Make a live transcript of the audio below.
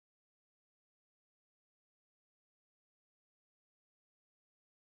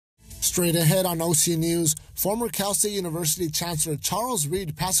Straight ahead on OC News, former Cal State University Chancellor Charles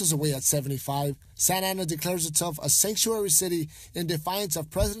Reed passes away at 75. Santa Ana declares itself a sanctuary city in defiance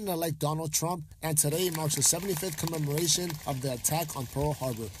of President-elect Donald Trump, and today marks the 75th commemoration of the attack on Pearl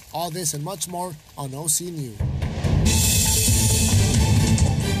Harbor. All this and much more on OC News.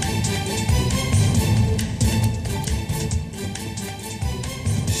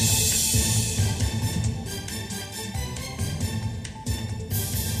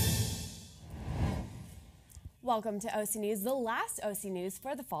 Welcome to OC News, the last OC News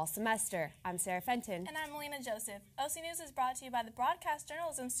for the fall semester. I'm Sarah Fenton. And I'm Melina Joseph. OC News is brought to you by the broadcast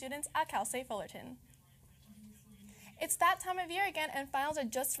journalism students at Cal State Fullerton. It's that time of year again, and finals are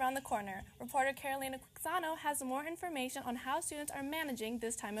just around the corner. Reporter Carolina Quixano has more information on how students are managing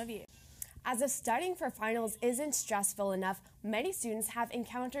this time of year. As if studying for finals isn't stressful enough, many students have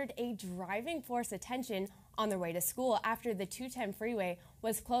encountered a driving force attention on their way to school after the 210 freeway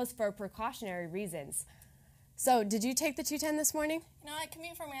was closed for precautionary reasons. So, did you take the 210 this morning? No, I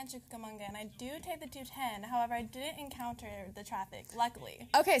commute from Rancho Cucamonga, and I do take the 210. However, I didn't encounter the traffic, luckily.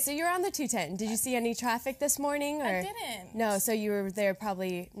 Okay, so you're on the 210. Did you see any traffic this morning? Or? I didn't. No, so you were there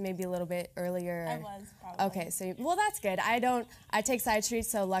probably maybe a little bit earlier? I was, probably. Okay, so, well, that's good. I take side streets,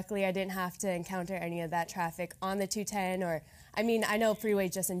 so luckily I didn't have to encounter any of that traffic on the 210. I know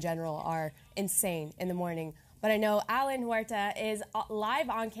freeways just in general are insane in the morning. But I know Alan Huerta is live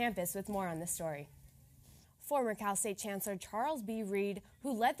on campus with more on this story. Former Cal State Chancellor Charles B. Reed,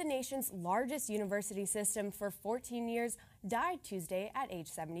 who led the nation's largest university system for 14 years, died Tuesday at age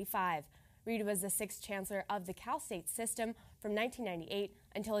 75. Reed was the sixth chancellor of the Cal State system from 1998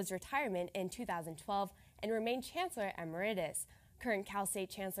 until his retirement in 2012 and remained chancellor emeritus. Current Cal State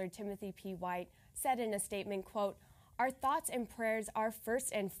Chancellor Timothy P. White said in a statement, quote, "Our thoughts and prayers are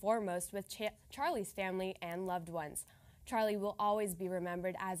first and foremost with Charlie's family and loved ones. Charlie will always be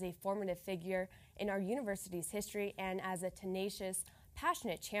remembered as a formative figure in our university's history and as a tenacious,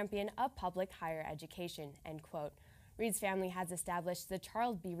 passionate champion of public higher education," end quote. Reed's family has established the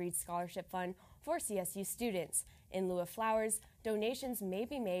Charles B. Reed Scholarship Fund for CSU students. In lieu of flowers, donations may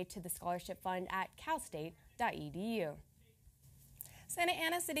be made to the scholarship fund at calstate.edu. Santa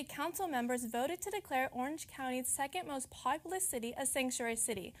Ana City Council members voted to declare Orange County's second most populous city a sanctuary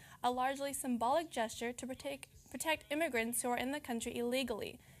city, a largely symbolic gesture to protect immigrants who are in the country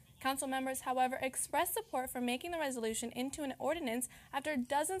illegally. Council members, however, expressed support for making the resolution into an ordinance after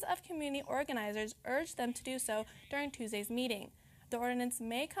dozens of community organizers urged them to do so during Tuesday's meeting. The ordinance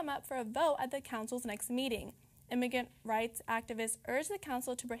may come up for a vote at the council's next meeting. Immigrant rights activists urged the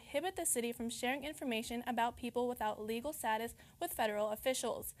council to prohibit the city from sharing information about people without legal status with federal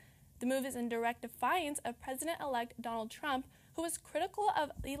officials. The move is in direct defiance of President-elect Donald Trump, who was critical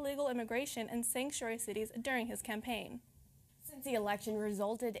of illegal immigration in sanctuary cities during his campaign. Since the election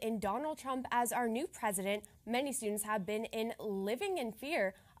resulted in Donald Trump as our new president, many students have been living in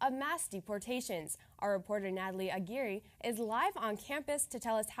fear of mass deportations. Our reporter Natalie Aguirre is live on campus to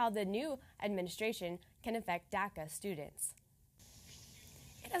tell us how the new administration can affect DACA students.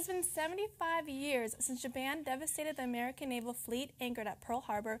 It has been 75 years since Japan devastated the American naval fleet anchored at Pearl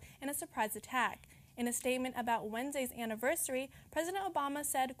Harbor in a surprise attack. In a statement about Wednesday's anniversary, President Obama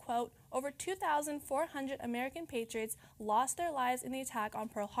said, quote, "Over 2,400 American patriots lost their lives in the attack on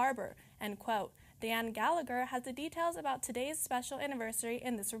Pearl Harbor," end quote. Diane Gallagher has the details about today's special anniversary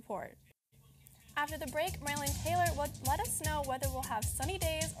in this report. After the break, Marilyn Taylor will let us know whether we'll have sunny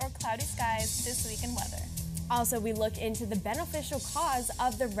days or cloudy skies this week in weather. Also, we look into the beneficial cause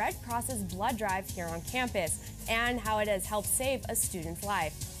of the Red Cross's blood drive here on campus and how it has helped save a student's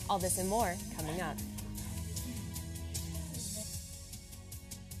life. All this and more coming up.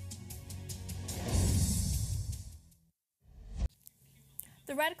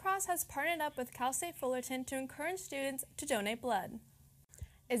 The Red Cross has partnered up with Cal State Fullerton to encourage students to donate blood.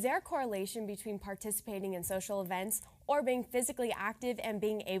 Is there a correlation between participating in social events or being physically active and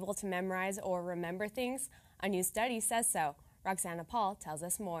being able to memorize or remember things? A new study says so. Roxana Paul tells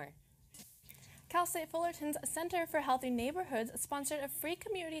us more. Cal State Fullerton's Center for Healthy Neighborhoods sponsored a free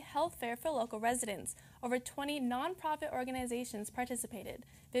community health fair for local residents. Over 20 nonprofit organizations participated.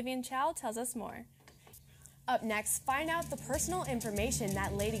 Vivian Chow tells us more. Up next, find out the personal information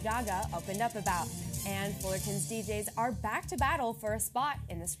that Lady Gaga opened up about. And Fullerton's DJs are back to battle for a spot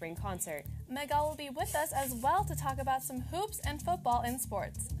in the spring concert. Miguel will be with us as well to talk about some hoops and football in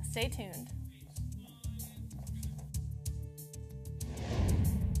sports. Stay tuned.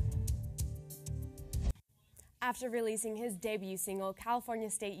 After releasing his debut single, California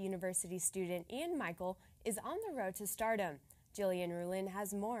State University student Ian Michael is on the road to stardom. Jillian Rulin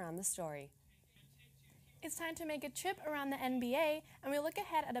has more on the story. It's time to make a trip around the NBA, and we look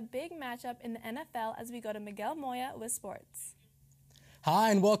ahead at a big matchup in the NFL as we go to Miguel Moya with sports. Hi,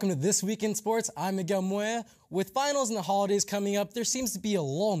 and welcome to This Week in Sports. I'm Miguel Moya. With finals and the holidays coming up, there seems to be a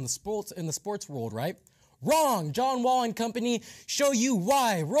lull in the sports world, right? Wrong! John Wall and company show you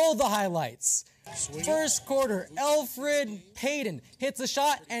why. Roll the highlights. First quarter, Elfrid Payton hits a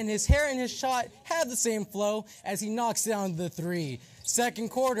shot, and his hair and his shot have the same flow as he knocks down the three. Second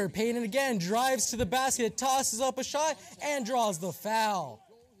quarter, Payton again drives to the basket, tosses up a shot, and draws the foul.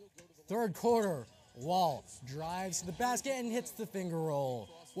 Third quarter, Wall drives to the basket and hits the finger roll.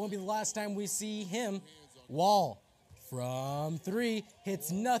 Won't be the last time we see him. Wall, from three,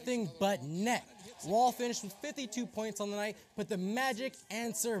 hits nothing but net. Wall finished with 52 points on the night, but the Magic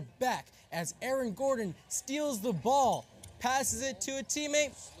answer back as Aaron Gordon steals the ball, passes it to a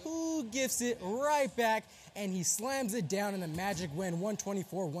teammate who gifts it right back, and he slams it down, and the Magic win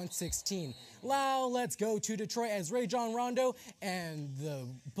 124-116. Now let's go to Detroit as Rajon Rondo and the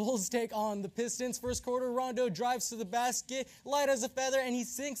Bulls take on the Pistons. First quarter, Rondo drives to the basket, light as a feather, and he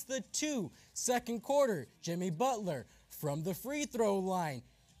sinks the two. Second quarter, Jimmy Butler from the free throw line.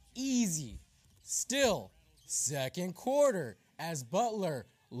 Easy. Still, second quarter, as Butler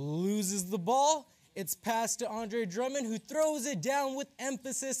loses the ball, it's passed to Andre Drummond, who throws it down with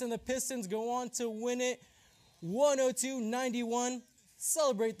emphasis, and the Pistons go on to win it 102-91.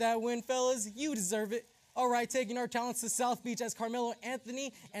 Celebrate that win, fellas. You deserve it. All right, taking our talents to South Beach as Carmelo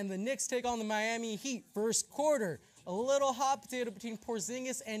Anthony and the Knicks take on the Miami Heat. First quarter, a little hot potato between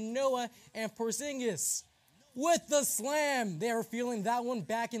Porzingis and Noah, and Porzingis with the slam. They are feeling that one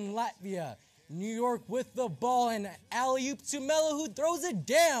back in Latvia. New York with the ball, and alley-oop to Melo, who throws it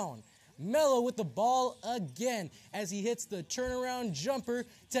down. Melo with the ball again as he hits the turnaround jumper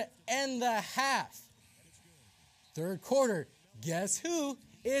to end the half. Third quarter, guess who?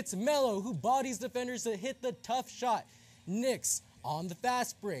 It's Melo who bodies defenders to hit the tough shot. Knicks on the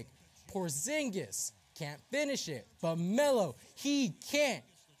fast break. Porzingis can't finish it, but Melo, he can't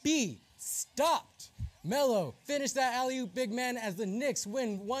be stopped. Melo finished that alley-oop, big man, as the Knicks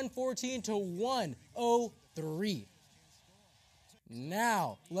win 114-103.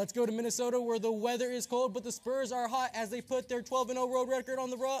 Now, let's go to Minnesota where the weather is cold, but the Spurs are hot as they put their 12-0 road record on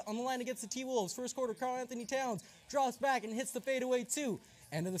the line against the T-Wolves. First quarter, Karl-Anthony Towns drops back and hits the fadeaway two.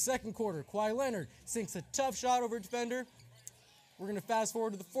 End of the second quarter, Kawhi Leonard sinks a tough shot over a defender. We're going to fast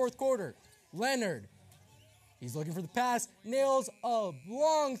forward to the fourth quarter. Leonard, he's looking for the pass, nails a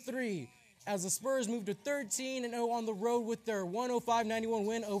long three as the Spurs move to 13-0 on the road with their 105-91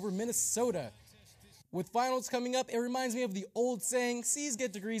 win over Minnesota. With finals coming up, it reminds me of the old saying, C's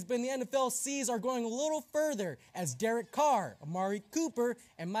get degrees, but in the NFL, C's are going a little further as Derek Carr, Amari Cooper,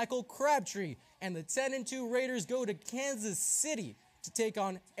 and Michael Crabtree and the 10-2 Raiders go to Kansas City to take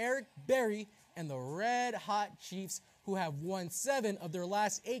on Eric Berry and the Red Hot Chiefs, who have won 7 of their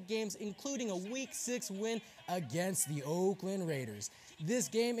last 8 games, including a Week 6 win against the Oakland Raiders. This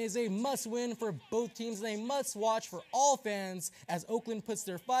game is a must-win for both teams and a must-watch for all fans as Oakland puts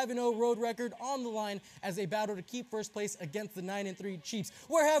their 5-0 road record on the line as they battle to keep first place against the 9-3 Chiefs.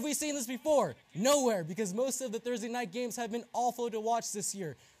 Where have we seen this before? Nowhere, because most of the Thursday night games have been awful to watch this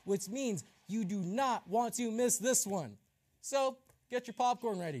year, which means you do not want to miss this one. So, get your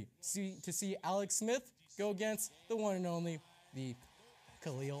popcorn ready to see Alex Smith go against the one and only, the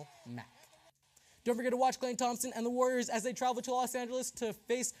Khalil Mack. Don't forget to watch Klay Thompson and the Warriors as they travel to Los Angeles to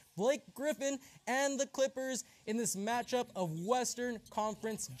face Blake Griffin and the Clippers in this matchup of Western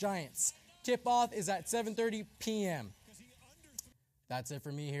Conference Giants. Tip-off is at 7:30 p.m. That's it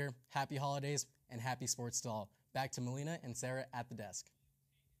for me here. Happy holidays and happy sports to all. Back to Melina and Sarah at the desk.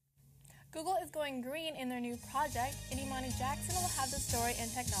 Google is going green in their new project, and Imani Jackson will have the story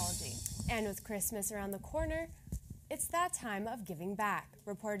and technology. And with Christmas around the corner, it's that time of giving back.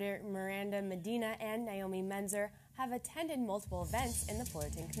 Reporter Miranda Medina and Naomi Menzer have attended multiple events in the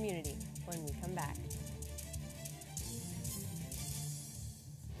Fullerton community. When we come back.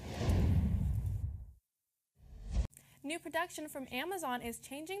 New production from Amazon is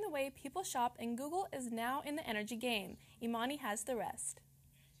changing the way people shop, and Google is now in the energy game. Imani has the rest.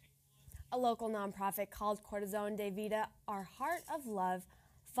 A local nonprofit called Corazon de Vida, Our Heart of Love,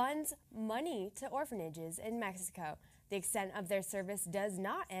 funds money to orphanages in Mexico. The extent of their service does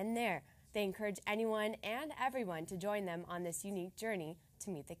not end there. They encourage anyone and everyone to join them on this unique journey to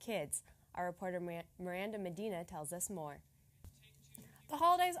meet the kids. Our reporter Miranda Medina tells us more. The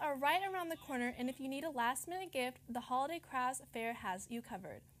holidays are right around the corner, and if you need a last-minute gift, the Holiday Crafts Fair has you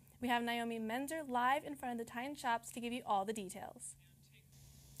covered. We have Naomi Menzer live in front of the Titan Shops to give you all the details.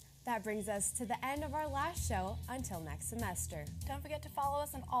 That brings us to the end of our last show until next semester. Don't forget to follow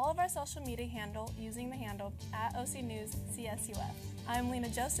us on all of our social media handle using the handle at OC News CSUF. I'm Lena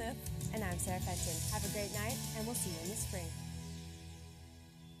Joseph. And I'm Sarah Fenton. Have a great night, and we'll see you in the spring.